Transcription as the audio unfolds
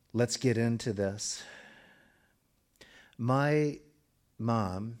Let's get into this. My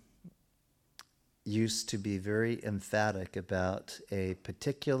mom used to be very emphatic about a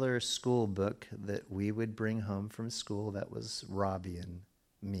particular school book that we would bring home from school. That was Robbie and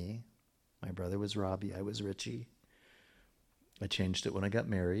me. My brother was Robbie, I was Richie. I changed it when I got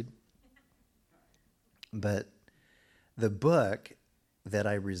married. But the book that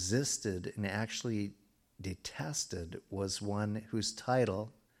I resisted and actually detested was one whose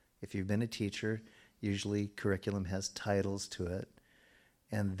title, if you've been a teacher, usually curriculum has titles to it.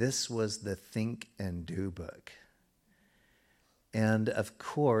 And this was the Think and Do book. And of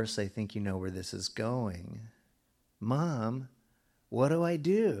course, I think you know where this is going. Mom, what do I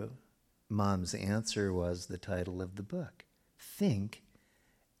do? Mom's answer was the title of the book, Think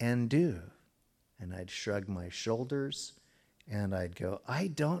and Do. And I'd shrug my shoulders and I'd go, I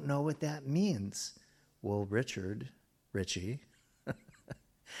don't know what that means. Well, Richie,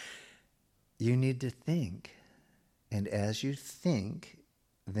 you need to think. And as you think,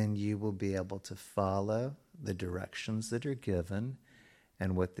 then you will be able to follow the directions that are given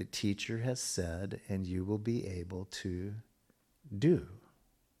and what the teacher has said, and you will be able to do.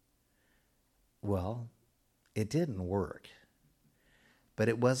 Well, it didn't work. But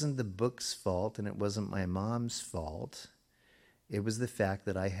it wasn't the book's fault, and it wasn't my mom's fault. It was the fact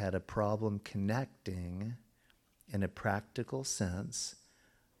that I had a problem connecting, in a practical sense,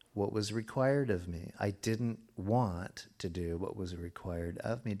 what was required of me. I didn't want to do what was required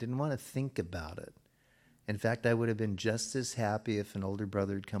of me. I didn't want to think about it. In fact, I would have been just as happy if an older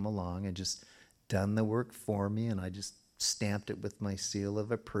brother had come along and just done the work for me, and I just stamped it with my seal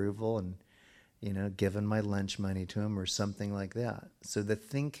of approval and, given my lunch money to him or something like that. So the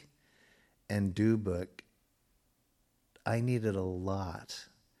Think and Do book, I needed a lot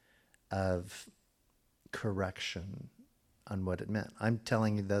of correction on what it meant. I'm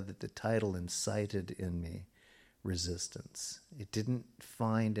telling you, though, that the title incited in me resistance. It didn't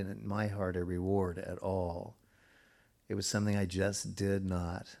find in my heart a reward at all. It was something I just did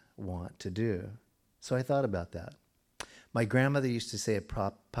not want to do. So I thought about that. My grandmother used to say a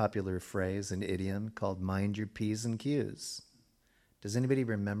popular phrase, an idiom called mind your P's and Q's. Does anybody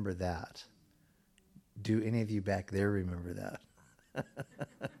remember that? Do any of you back there remember that?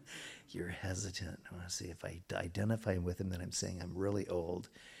 You're hesitant. I want to see if I identify with him, then I'm saying I'm really old.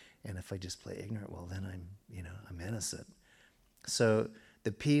 And if I just play ignorant, well, then I'm innocent. So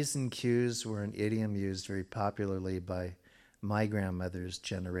the P's and Q's were an idiom used very popularly by my grandmother's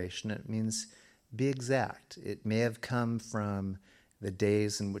generation. It means be exact. It may have come from the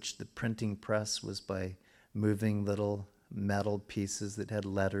days in which the printing press was by moving little metal pieces that had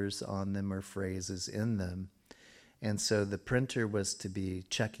letters on them or phrases in them. And so the printer was to be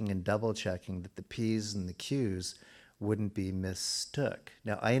checking and double checking that the P's and the Q's wouldn't be mistook.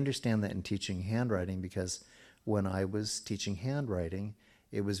 Now, I understand that in teaching handwriting, because when I was teaching handwriting,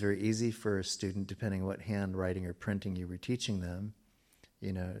 it was very easy for a student, depending on what handwriting or printing you were teaching them,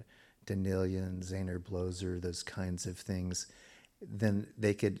 Danilian, Zehner Bloser, those kinds of things, then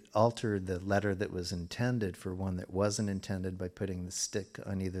they could alter the letter that was intended for one that wasn't intended by putting the stick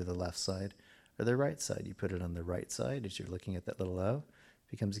on either the left side or the right side. You put it on the right side, as you're looking at that little O,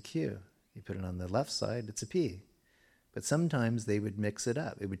 it becomes a Q. You put it on the left side, it's a P. But sometimes they would mix it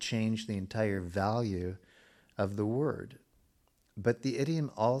up. It would change the entire value of the word. But the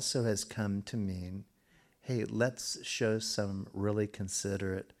idiom also has come to mean, hey, let's show some really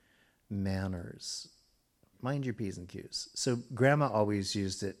considerate manners. Mind your P's and Q's. So Grandma always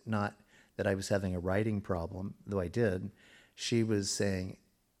used it, not that I was having a writing problem, though I did. She was saying,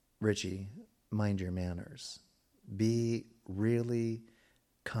 Richie, mind your manners. Be really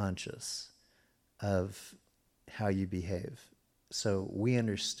conscious of how you behave. So we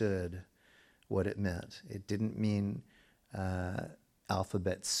understood what it meant. It didn't mean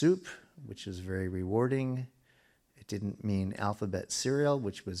alphabet soup, which was very rewarding. It didn't mean alphabet cereal,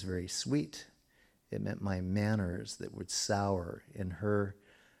 which was very sweet. It meant my manners that would sour in her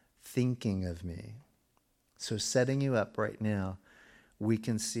thinking of me. So setting you up right now, we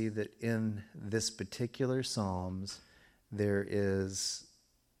can see that in this particular Psalms, there is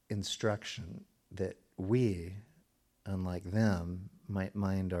instruction that we, unlike them, might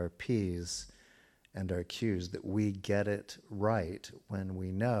mind our P's and our Q's, that we get it right when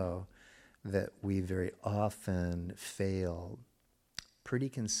we know that we very often fail pretty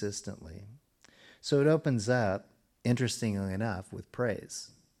consistently. So it opens up, interestingly enough, with praise.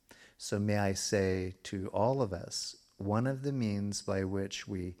 So may I say to all of us, one of the means by which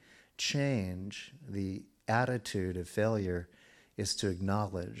we change the attitude of failure is to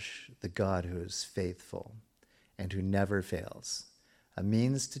acknowledge the God who is faithful and who never fails. A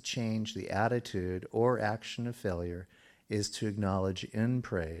means to change the attitude or action of failure is to acknowledge in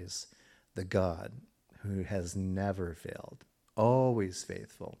praise the God who has never failed, always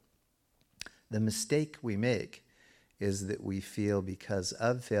faithful. The mistake we make is that we feel because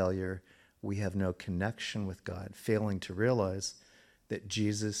of failure we have no connection with God, failing to realize that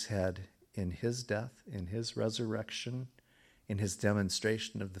Jesus had, in his death, in his resurrection, in his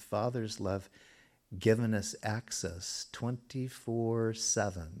demonstration of the Father's love, given us access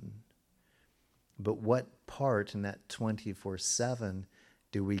 24/7. But what part in that 24/7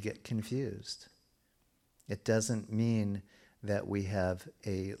 do we get confused? It doesn't mean that we have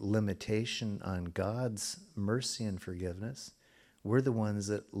a limitation on God's mercy and forgiveness. We're the ones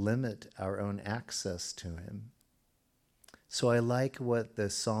that limit our own access to him. So I like what the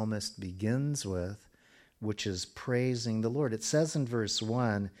psalmist begins with, which is praising the Lord. It says in verse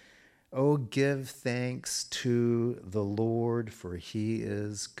 1, "Oh, give thanks to the Lord, for he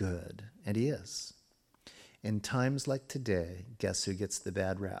is good." And he is. In times like today, guess who gets the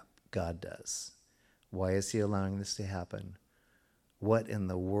bad rap? God does. Why is he allowing this to happen? What in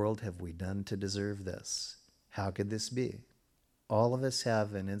the world have we done to deserve this? How could this be? All of us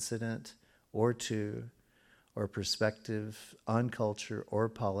have an incident or two or perspective on culture or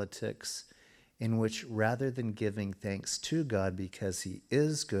politics in which, rather than giving thanks to God because he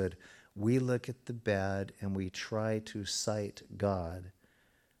is good, we look at the bad and we try to cite God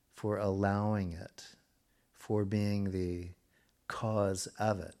for allowing it, for being the cause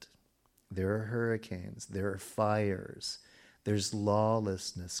of it. There are hurricanes, there are fires, there's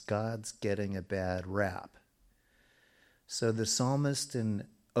lawlessness. God's getting a bad rap. So the psalmist, in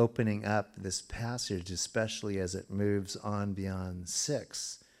opening up this passage, especially as it moves on beyond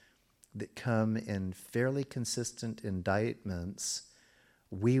 6, that come in fairly consistent indictments,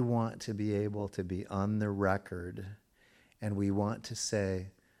 we want to be able to be on the record, and we want to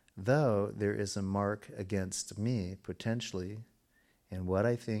say, though there is a mark against me, potentially, in what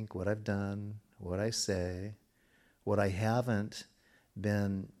I think, what I've done, what I say, what I haven't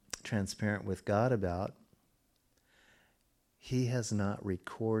been transparent with God about, he has not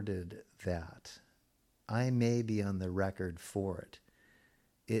recorded that. I may be on the record for it.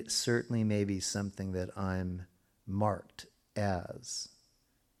 It certainly may be something that I'm marked as,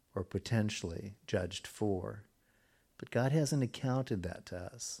 or potentially judged for. But God hasn't accounted that to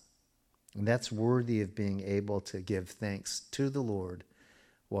us. And that's worthy of being able to give thanks to the Lord.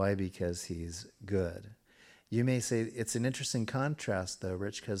 Why? Because he's good. You may say it's an interesting contrast, though,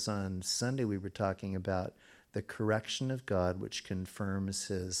 Rich, because on Sunday we were talking about the correction of God, which confirms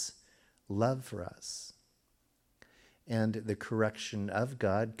his love for us. And the correction of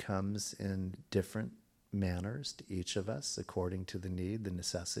God comes in different manners to each of us, according to the need, the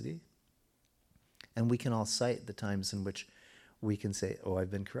necessity. And we can all cite the times in which we can say, oh,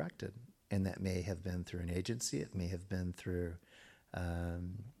 I've been corrected. And that may have been through an agency. It may have been through,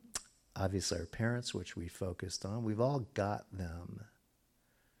 obviously, our parents, which we focused on. We've all got them.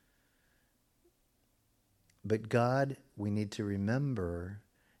 But God, we need to remember,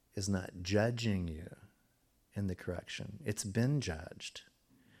 is not judging you in the correction. It's been judged.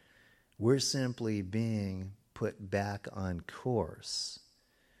 We're simply being put back on course.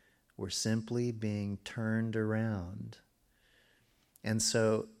 We're simply being turned around. And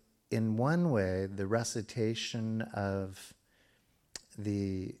so, in one way, the recitation of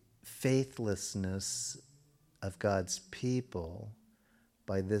the faithlessness of God's people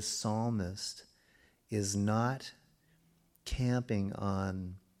by this psalmist is not camping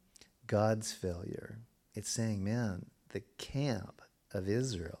on God's failure. It's saying, man, the camp of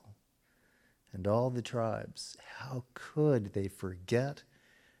Israel and all the tribes, how could they forget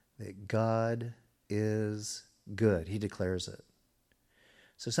that God is good? He declares it.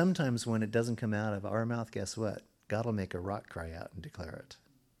 So sometimes when it doesn't come out of our mouth, guess what? God will make a rock cry out and declare it.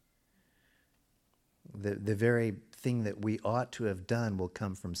 The very thing that we ought to have done will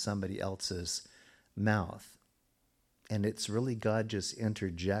come from somebody else's mouth. And it's really God just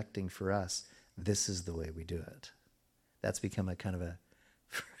interjecting for us, this is the way we do it. That's become a kind of a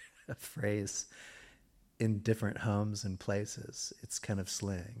phrase in different homes and places. It's kind of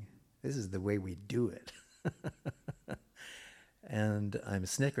slang. This is the way we do it. And I'm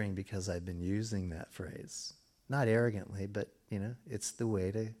snickering because I've been using that phrase. Not arrogantly, but, it's the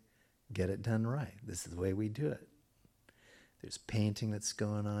way to get it done right. This is the way we do it. There's painting that's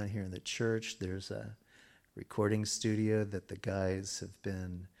going on here in the church. There's a recording studio that the guys have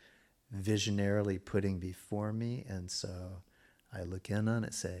been visionarily putting before me. And so I look in on it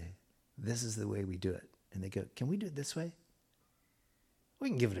and say, this is the way we do it. And they go, can we do it this way? We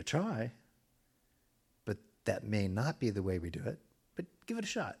can give it a try. But that may not be the way we do it. But give it a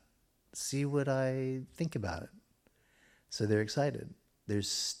shot. See what I think about it. So they're excited. There's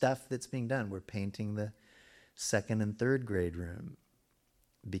stuff that's being done. We're painting the second and third grade room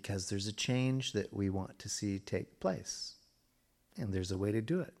because there's a change that we want to see take place. And there's a way to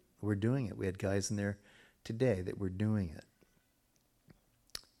do it. We're doing it. We had guys in there today that were doing it.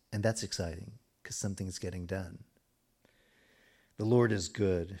 And that's exciting because something's getting done. The Lord is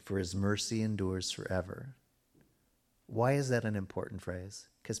good, for his mercy endures forever. Why is that an important phrase?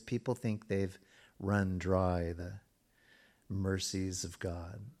 Because people think they've run dry the mercies of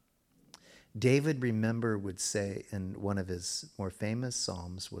God. David, remember, would say in one of his more famous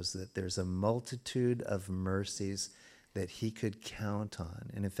psalms was that there's a multitude of mercies that he could count on.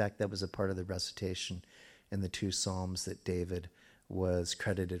 And in fact, that was a part of the recitation in the two psalms that David was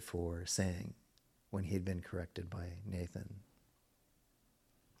credited for saying when he'd been corrected by Nathan.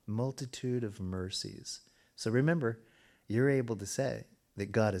 Multitude of mercies. So remember, you're able to say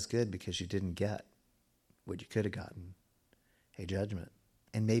that God is good because you didn't get what you could have gotten, a judgment,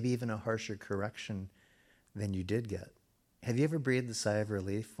 and maybe even a harsher correction than you did get. Have you ever breathed a sigh of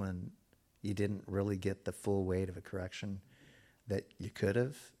relief when you didn't really get the full weight of a correction that you could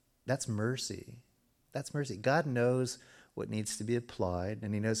have? That's mercy. That's mercy. God knows what needs to be applied,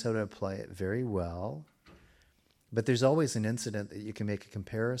 and he knows how to apply it very well. But there's always an incident that you can make a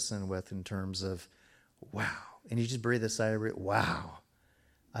comparison with in terms of, wow. And you just breathe a sigh of relief. Wow,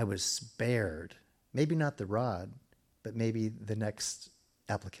 I was spared. Maybe not the rod, but maybe the next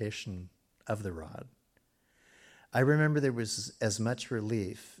application of the rod. I remember there was as much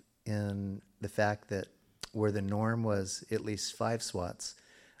relief in the fact that where the norm was at least 5 swats,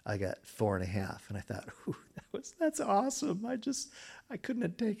 I got 4.5. And I thought, that's awesome. I couldn't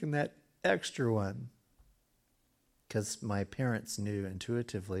have taken that extra one. Because my parents knew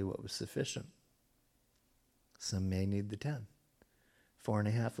intuitively what was sufficient. Some may need the 10.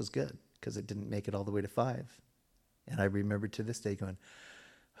 4.5 was good because it didn't make it all the way to 5. And I remember to this day going,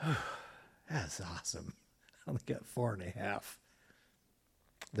 that's awesome. I only got 4.5.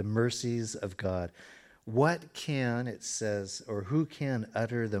 The mercies of God. What can, it says, or who can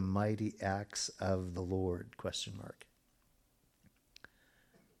utter the mighty acts of the Lord? Question mark.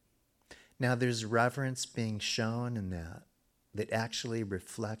 Now there's reverence being shown in that actually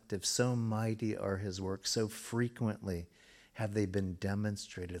reflective. So mighty are his works, so frequently have they been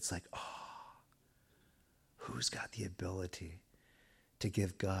demonstrated. It's like, who's got the ability to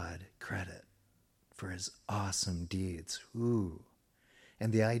give God credit for his awesome deeds? Who?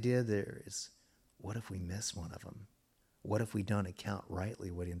 And the idea there is, what if we miss one of them? What if we don't account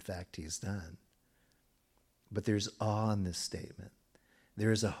rightly what in fact he's done? But there's awe in this statement.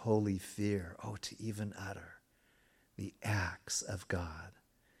 There is a holy fear, to even utter the acts of God,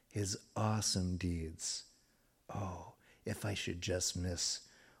 his awesome deeds. If I should just miss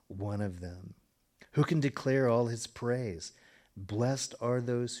one of them. Who can declare all his praise? Blessed are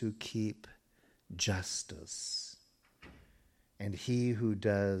those who keep justice, and he who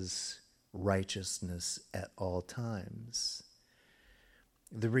does righteousness at all times.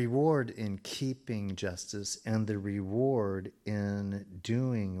 The reward in keeping justice and the reward in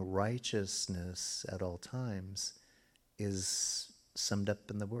doing righteousness at all times is summed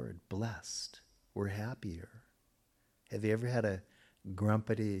up in the word blessed. We're happier. Have you ever had a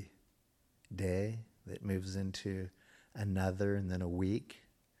grumpy day that moves into another and then a week?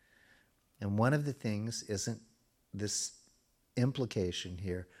 And one of the things isn't this implication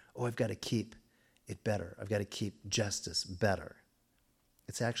here, I've got to keep it better. I've got to keep justice better.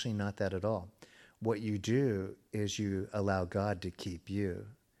 It's actually not that at all. What you do is you allow God to keep you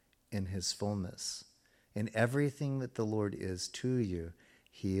in his fullness. In everything that the Lord is to you,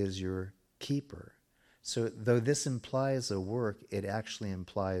 he is your keeper. So though this implies a work, it actually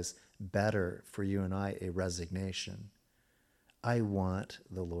implies better for you and I, a resignation. I want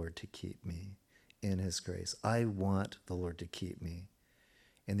the Lord to keep me in his grace. I want the Lord to keep me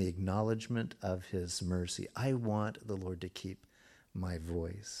in the acknowledgement of his mercy. I want the Lord to keep my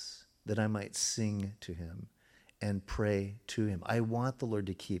voice, that I might sing to him and pray to him. I want the Lord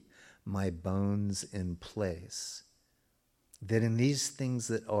to keep my bones in place, that in these things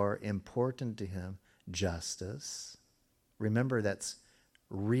that are important to him, justice, remember that's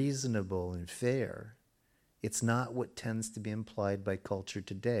reasonable and fair. It's not what tends to be implied by culture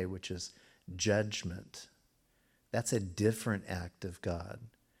today, which is judgment. That's a different act of God.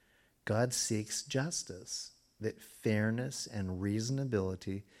 God seeks justice, that fairness and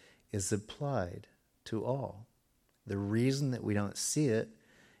reasonability is applied to all. The reason that we don't see it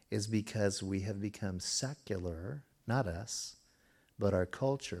is because we have become secular, not us, but our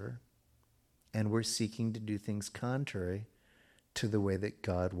culture, and we're seeking to do things contrary to the way that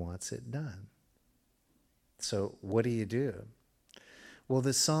God wants it done. So what do? Well,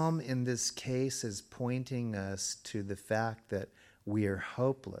 the psalm in this case is pointing us to the fact that we are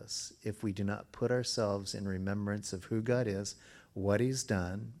hopeless if we do not put ourselves in remembrance of who God is, what he's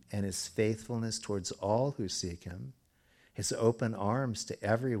done, and his faithfulness towards all who seek him, his open arms to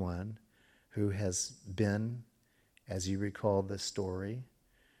everyone who has been, as you recall the story,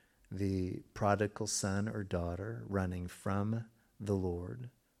 the prodigal son or daughter running from the Lord,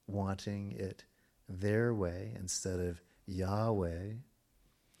 wanting it their way instead of Yahweh.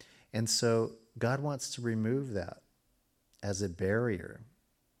 And so God wants to remove that as a barrier.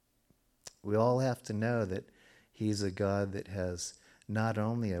 We all have to know that he's a God that has not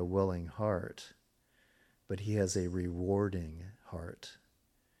only a willing heart, but he has a rewarding heart.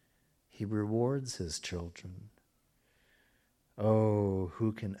 He rewards his children. Oh,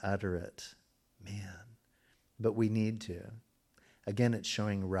 who can utter it? Man. But we need to. Again, it's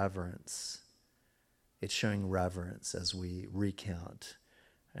showing reverence. It's showing reverence as we recount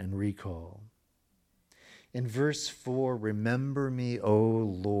and recall. In verse 4, remember me, O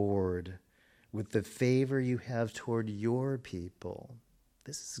Lord, with the favor you have toward your people.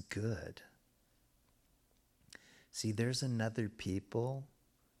 This is good. See, there's another people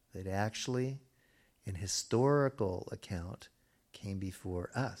that actually, in historical account, came before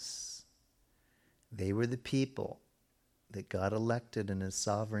us. They were the people that God elected in his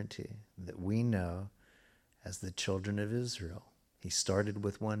sovereignty that we know as the children of Israel. He started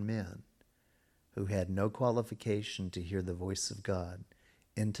with one man who had no qualification to hear the voice of God,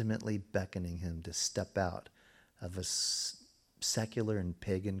 intimately beckoning him to step out of a secular and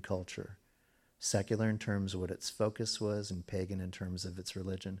pagan culture. Secular in terms of what its focus was, and pagan in terms of its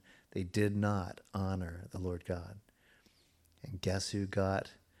religion. They did not honor the Lord God. And guess who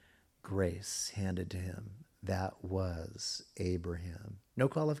got grace handed to him? That was Abraham. No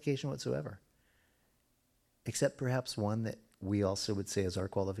qualification whatsoever. Except perhaps one that we also would say is our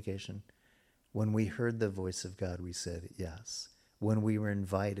qualification. When we heard the voice of God, we said yes. When we were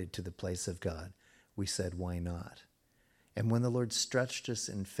invited to the place of God, we said, why not? And when the Lord stretched us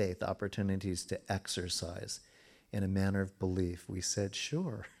in faith opportunities to exercise in a manner of belief, we said,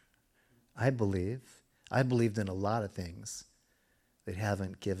 sure, I believe. I believed in a lot of things that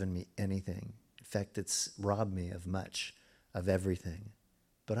haven't given me anything. In fact, it's robbed me of much, of everything.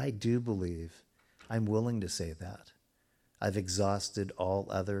 But I do believe. I'm willing to say that. I've exhausted all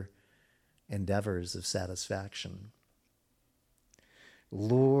other endeavors of satisfaction.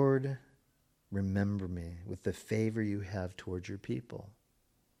 Lord, remember me with the favor you have towards your people.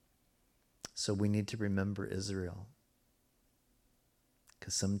 So we need to remember Israel.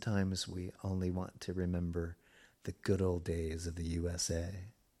 Because sometimes we only want to remember the good old days of the USA.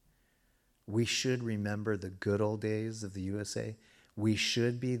 We should remember the good old days of the USA. We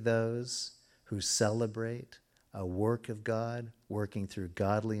should be those who celebrate a work of God, working through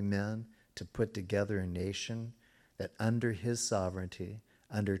godly men to put together a nation that under his sovereignty,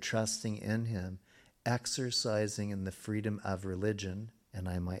 under trusting in him, exercising in the freedom of religion, and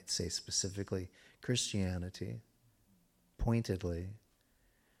I might say specifically Christianity, pointedly,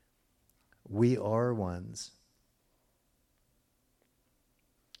 we are ones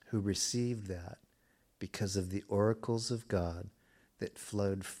who received that because of the oracles of God that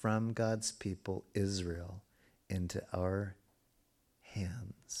flowed from God's people, Israel, into our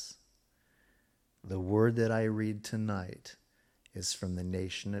hands. The word that I read tonight is from the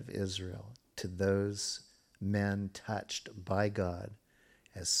nation of Israel to those men touched by God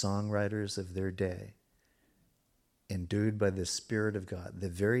as songwriters of their day, endued by the Spirit of God. The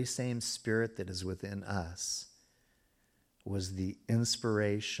very same Spirit that is within us was the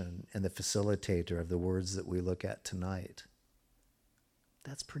inspiration and the facilitator of the words that we look at tonight.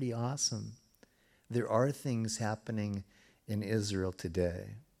 That's pretty awesome. There are things happening in Israel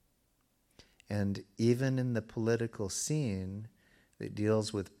today. And even in the political scene that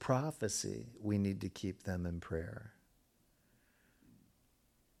deals with prophecy, we need to keep them in prayer.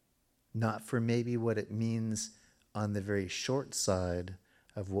 Not for maybe what it means on the very short side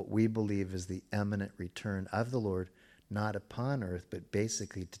of what we believe is the imminent return of the Lord, not upon earth, but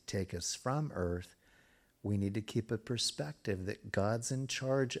basically to take us from earth. We need to keep a perspective that God's in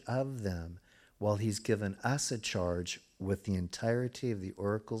charge of them while he's given us a charge with the entirety of the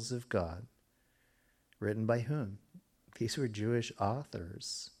oracles of God. Written by whom? These were Jewish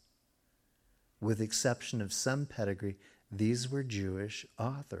authors. With exception of some pedigree, these were Jewish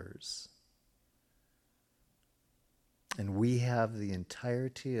authors. And we have the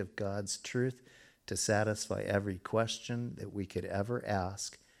entirety of God's truth to satisfy every question that we could ever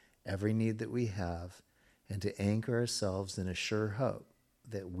ask, every need that we have, and to anchor ourselves in a sure hope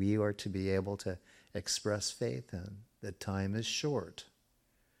that we are to be able to express faith in. The time is short.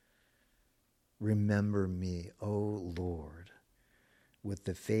 Remember me, O Lord, with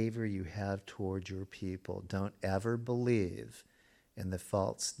the favor you have toward your people. Don't ever believe in the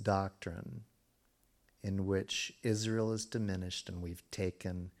false doctrine in which Israel is diminished and we've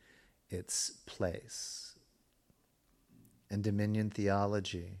taken its place. And dominion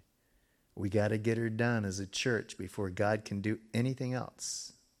theology, we got to get her done as a church before God can do anything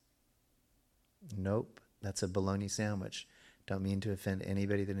else. Nope, that's a bologna sandwich. Don't mean to offend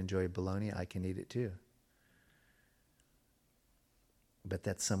anybody that enjoys bologna. I can eat it too. But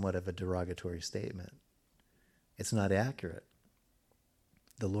that's somewhat of a derogatory statement. It's not accurate.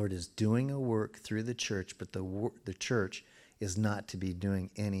 The Lord is doing a work through the church, but the church is not to be doing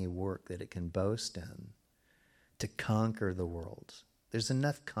any work that it can boast in to conquer the world. There's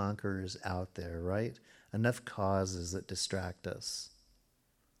enough conquerors out there, right? Enough causes that distract us.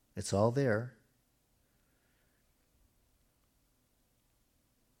 It's all there.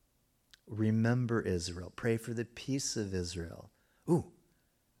 Remember Israel. Pray for the peace of Israel. Ooh,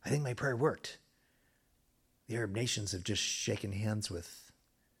 I think my prayer worked. The Arab nations have just shaken hands with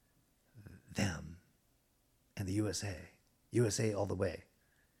them and the USA. USA all the way.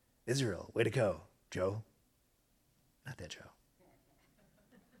 Israel, way to go, Joe. Not that Joe.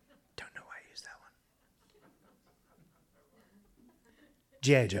 Don't know why I used that one.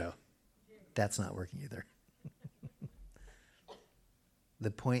 G.I. Joe. That's not working either. The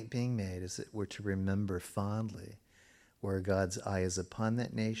point being made is that we're to remember fondly where God's eye is upon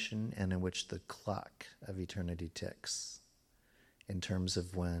that nation and in which the clock of eternity ticks in terms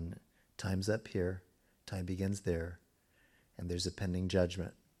of when time's up here, time begins there, and there's a pending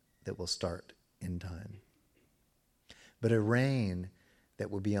judgment that will start in time. But a reign that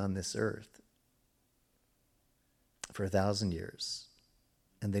will be on this earth for 1,000 years,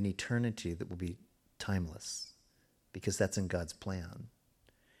 and then eternity that will be timeless, because that's in God's plan.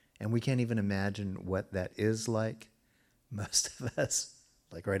 And we can't even imagine what that is like. Most of us,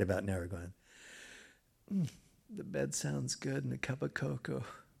 like right about now, are going, the bed sounds good and a cup of cocoa.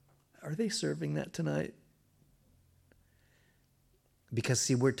 Are they serving that tonight? Because,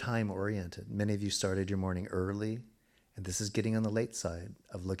 see, we're time-oriented. Many of you started your morning early, and this is getting on the late side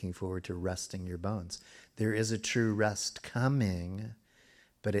of looking forward to resting your bones. There is a true rest coming,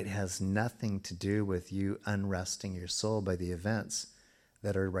 but it has nothing to do with you unresting your soul by the events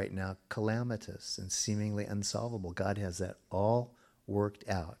that are right now calamitous and seemingly unsolvable. God has that all worked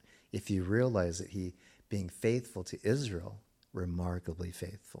out. If you realize that he, being faithful to Israel, remarkably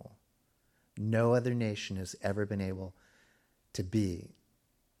faithful. No other nation has ever been able to be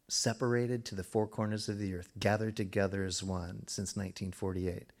separated to the four corners of the earth, gathered together as one since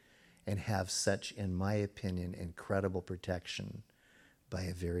 1948, and have such, in my opinion, incredible protection by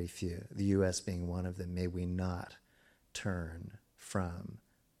a very few. The U.S. being one of them. May we not turn from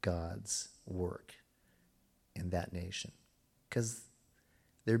God's work in that nation, because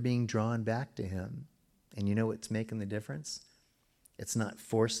they're being drawn back to him. And you know what's making the difference? It's not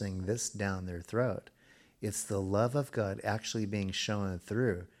forcing this down their throat. It's the love of God actually being shown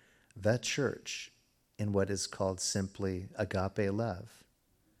through the church in what is called simply agape love.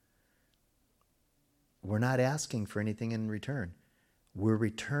 We're not asking for anything in return. We're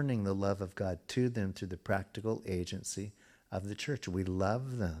returning the love of God to them through the practical agency of the church. We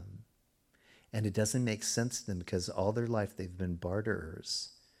love them. And it doesn't make sense to them because all their life they've been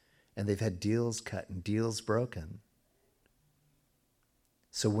barterers. And they've had deals cut and deals broken.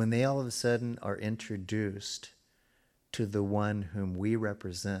 So when they all of a sudden are introduced to the one whom we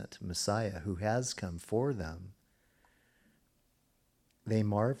represent, Messiah, who has come for them, they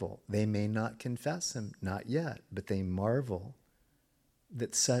marvel. They may not confess him, not yet, but they marvel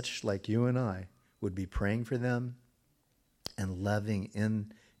that such like you and I would be praying for them and loving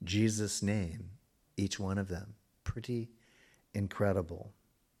in Jesus' name, each one of them. Pretty incredible.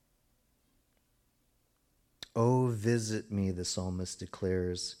 Oh, visit me, the psalmist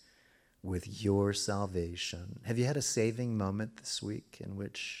declares, with your salvation. Have you had a saving moment this week in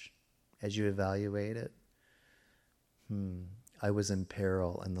which, as you evaluate it, I was in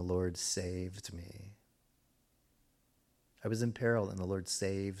peril and the Lord saved me. I was in peril and the Lord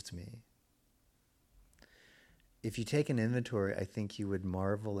saved me. If you take an inventory, I think you would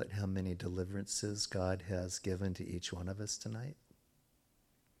marvel at how many deliverances God has given to each one of us tonight.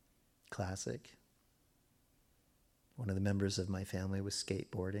 Classic. One of the members of my family was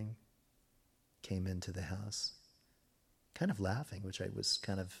skateboarding, came into the house, kind of laughing, which I was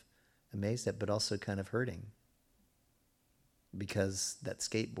kind of amazed at, but also kind of hurting, because that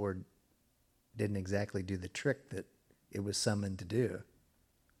skateboard didn't exactly do the trick that it was summoned to do.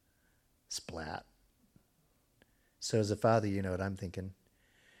 Splat. So as a father, you know what I'm thinking.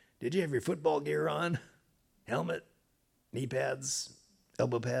 Did you have your football gear on? Helmet, knee pads,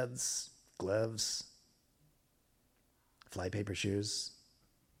 elbow pads, gloves, flypaper shoes?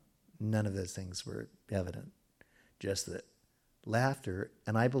 None of those things were evident. Just that laughter,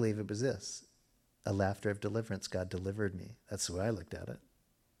 and I believe it was this, a laughter of deliverance. God delivered me. That's the way I looked at it.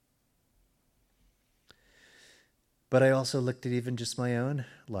 But I also looked at even just my own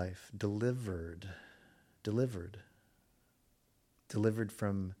life. Delivered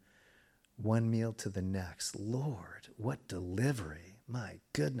from one meal to the next. Lord, what delivery. My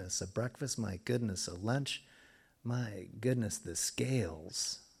goodness, a breakfast. My goodness, a lunch. My goodness, the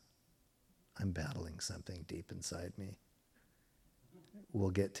scales. I'm battling something deep inside me. We'll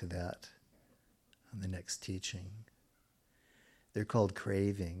get to that on the next teaching. They're called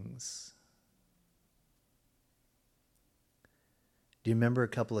cravings. Do you remember a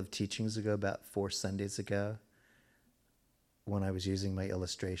couple of teachings ago, about 4 Sundays ago, when I was using my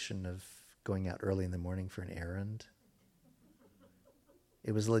illustration of going out early in the morning for an errand?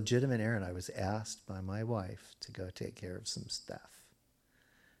 It was a legitimate errand. I was asked by my wife to go take care of some stuff.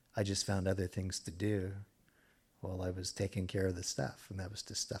 I just found other things to do while I was taking care of the stuff, and that was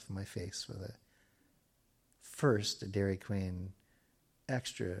to stuff my face with a Dairy Queen,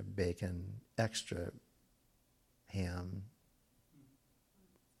 extra bacon, extra ham,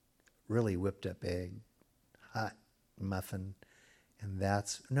 really whipped up egg, hot muffin, and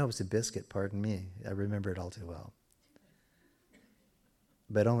it was a biscuit, pardon me. I remember it all too well.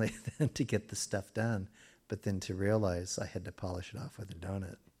 But only then to get the stuff done, but then to realize I had to polish it off with a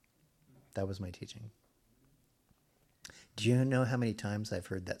donut. That was my teaching. Do you know how many times I've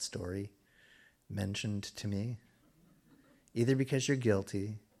heard that story mentioned to me? Either because you're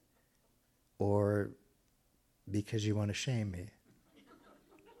guilty or because you want to shame me.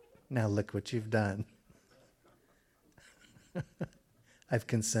 Now look what you've done. I've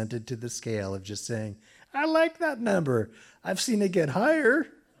consented to the scale of just saying, I like that number. I've seen it get higher.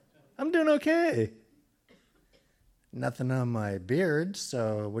 I'm doing okay. Nothing on my beard,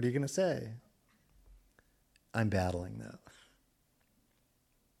 so what are you going to say? I'm battling, though.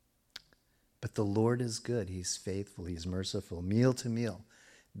 But the Lord is good. He's faithful. He's merciful. Meal to meal,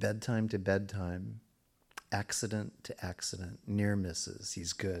 bedtime to bedtime, accident to accident, near misses.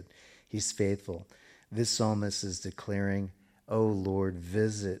 He's good. He's faithful. This psalmist is declaring, "O Lord,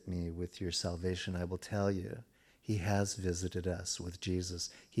 visit me with your salvation." I will tell you, he has visited us with Jesus.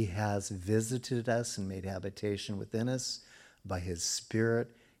 He has visited us and made habitation within us by his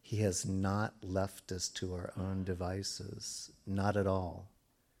Spirit. He has not left us to our own devices. Not at all.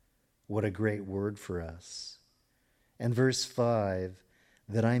 What a great word for us. And verse 5,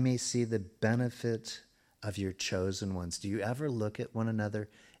 that I may see the benefit of your chosen ones. Do you ever look at one another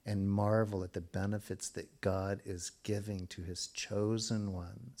and marvel at the benefits that God is giving to his chosen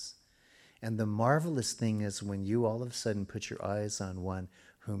ones? And the marvelous thing is when you all of a sudden put your eyes on one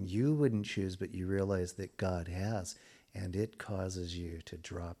whom you wouldn't choose, but you realize that God has, and it causes you to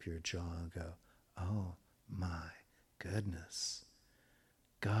drop your jaw and go, oh my goodness.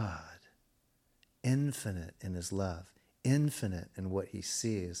 God, infinite in his love, infinite in what he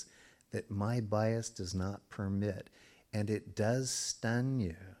sees, that my bias does not permit. And it does stun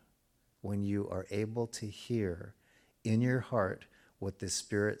you when you are able to hear in your heart what the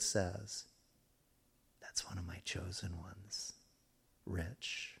Spirit says. That's one of my chosen ones.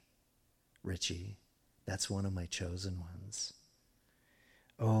 Richie, that's one of my chosen ones.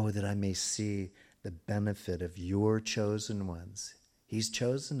 Oh, that I may see the benefit of your chosen ones. He's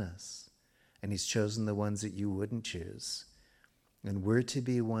chosen us, and he's chosen the ones that you wouldn't choose. And we're to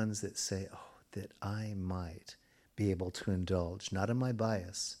be ones that say, oh, that I might be able to indulge, not in my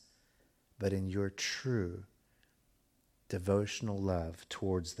bias, but in your true devotional love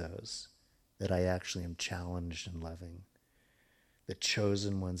towards those that I actually am challenged in loving. The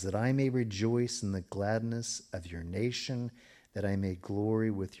chosen ones, that I may rejoice in the gladness of your nation, that I may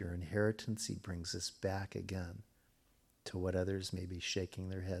glory with your inheritance. He brings us back again to what others may be shaking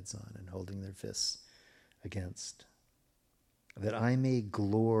their heads on and holding their fists against. That I may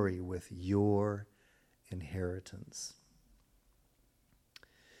glory with your inheritance.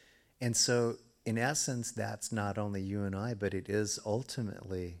 And so, in essence, that's not only you and I, but it is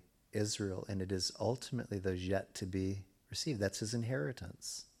ultimately Israel, and it is ultimately those yet to be received. That's his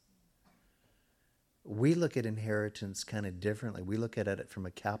inheritance. We look at inheritance kind of differently. We look at it from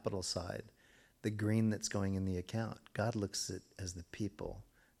a capital side, the green that's going in the account. God looks at it as the people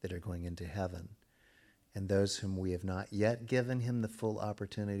that are going into heaven. and those whom we have not yet given him the full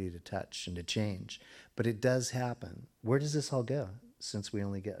opportunity to touch and to change. But it does happen. Where does this all go, since we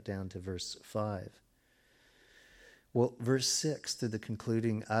only get down to verse 5? Well, verse 6, through the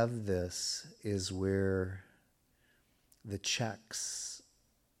concluding of this, is where the checks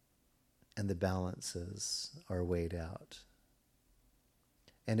and the balances are weighed out.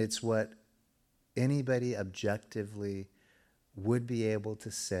 And it's what anybody objectively would be able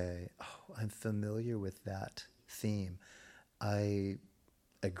to say, oh, I'm familiar with that theme. I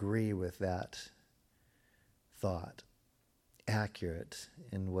agree with that thought, accurate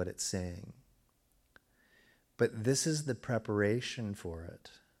in what it's saying. But this is the preparation for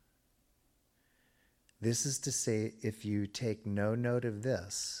it. This is to say, if you take no note of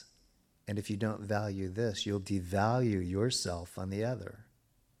this, and if you don't value this, you'll devalue yourself on the other.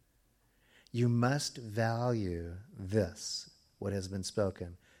 You must value this, what has been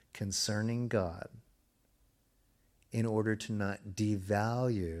spoken concerning God, in order to not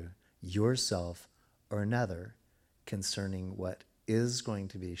devalue yourself or another concerning what is going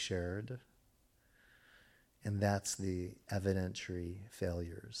to be shared. And that's the evidentiary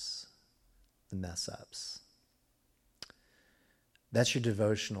failures, the mess ups. That's your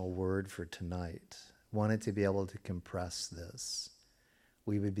devotional word for tonight. Wanted to be able to compress this.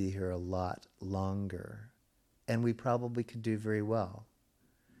 We would be here a lot longer, and we probably could do very well.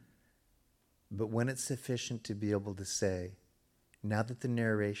 But when it's sufficient to be able to say, now that the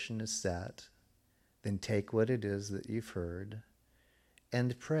narration is set, then take what it is that you've heard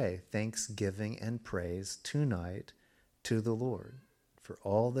and pray thanksgiving and praise tonight to the Lord for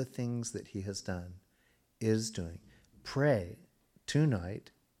all the things that he has done, is doing. Pray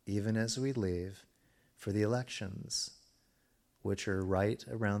tonight, even as we leave, for the elections, which are right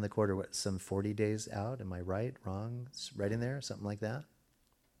around the corner, some 40 days out? Am I right? Wrong? It's right in there? Something like that?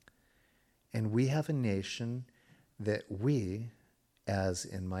 And we have a nation that we, as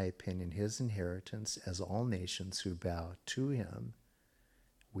in my opinion, his inheritance, as all nations who bow to him,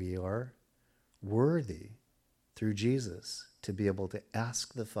 we are worthy through Jesus to be able to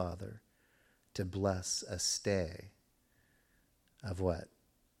ask the Father to bless a stay of what?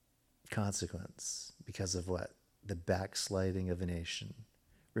 Consequence. Because of what? The backsliding of a nation.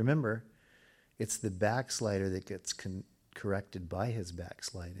 Remember, it's the backslider that gets corrected by his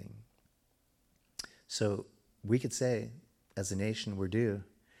backsliding. So we could say, as a nation, we're due,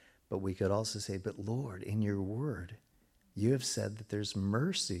 but we could also say, but Lord, in your word, you have said that there's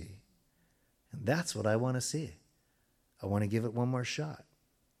mercy. And that's what I want to see. I want to give it one more shot.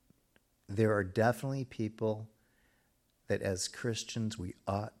 There are definitely people that as Christians we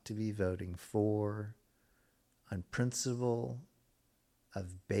ought to be voting for on principle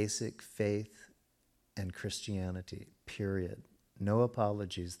of basic faith and Christianity, period. No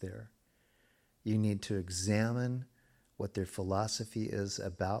apologies there. You need to examine what their philosophy is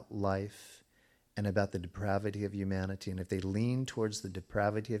about life and about the depravity of humanity. And if they lean towards the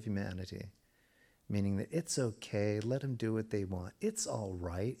depravity of humanity, meaning that it's okay, let them do what they want, it's all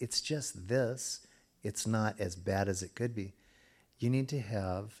right, it's just this, it's not as bad as it could be, you need to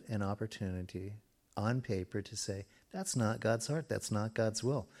have an opportunity on paper to say, that's not God's heart, that's not God's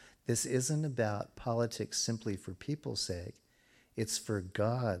will. This isn't about politics simply for people's sake, it's for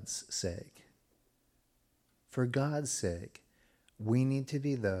God's sake. For God's sake, we need to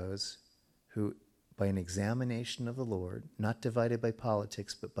be those who, by an examination of the Lord, not divided by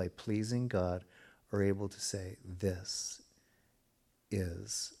politics, but by pleasing God, are able to say, this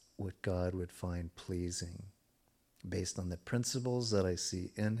is what God would find pleasing, based on the principles that I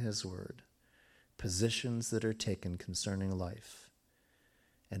see in his word, positions that are taken concerning life.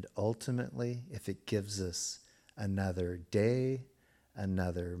 And ultimately, if it gives us another day,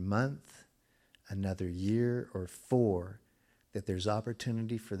 another month, another year or 4, that there's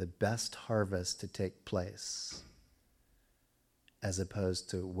opportunity for the best harvest to take place, as opposed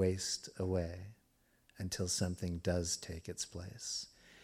to waste away until something does take its place.